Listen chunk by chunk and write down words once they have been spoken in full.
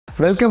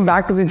Welcome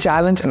back to the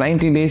challenge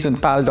 90 days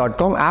with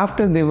pal.com.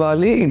 After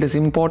Diwali, it is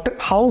important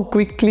how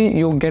quickly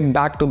you get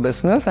back to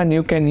business, and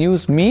you can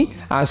use me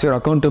as your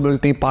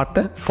accountability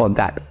partner for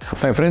that.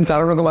 My friend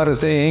Saravanan Kumar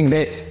is saying,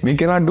 hey, we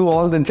cannot do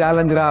all the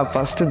challenge.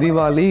 First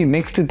Diwali,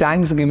 next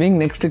Thanksgiving,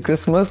 next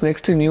Christmas,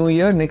 next New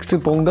Year, next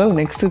Pongal,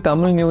 next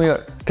Tamil New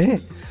Year. Hey,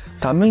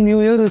 Tamil New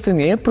Year is in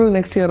April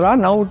next year,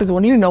 now it is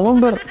only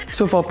November.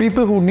 So for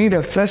people who need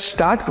a fresh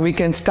start, we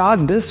can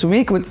start this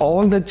week with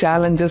all the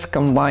challenges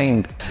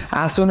combined.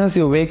 As soon as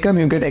you wake up,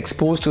 you get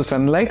exposed to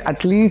sunlight,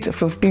 at least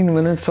 15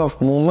 minutes of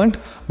movement,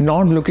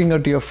 not looking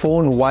at your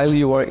phone while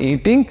you are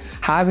eating,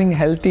 having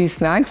healthy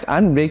snacks,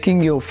 and breaking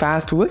your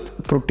fast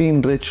with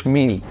protein-rich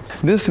meal.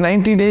 This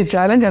 90-day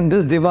challenge and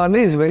this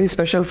Diwali is very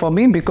special for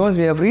me because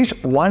we have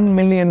reached 1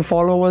 million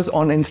followers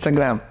on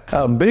Instagram.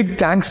 A big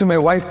thanks to my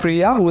wife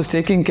Priya, who is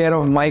taking care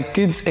of my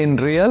kids in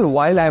real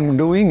while I'm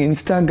doing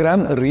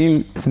Instagram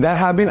reel. There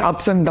have been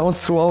ups and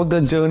downs throughout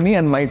the journey,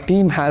 and my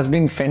team has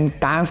been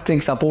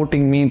fantastic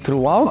supporting me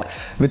throughout.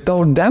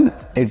 Without them,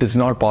 it is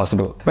not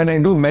possible. When I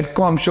do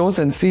Medcom shows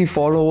and see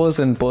followers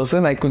in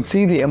person, I could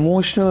see the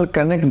emotional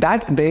connect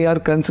that they are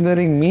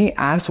considering me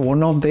as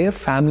one of their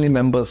family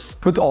members.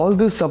 With all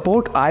this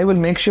support, I will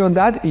make sure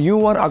that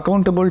you are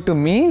accountable to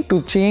me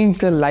to change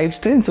the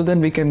lifestyle so that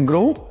we can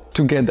grow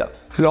together.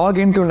 Log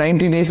into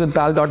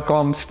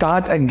 90dayswithpal.com.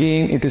 Start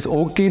again. It is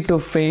okay to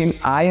fail.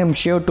 I am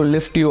here to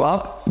lift you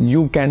up.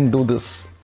 You can do this.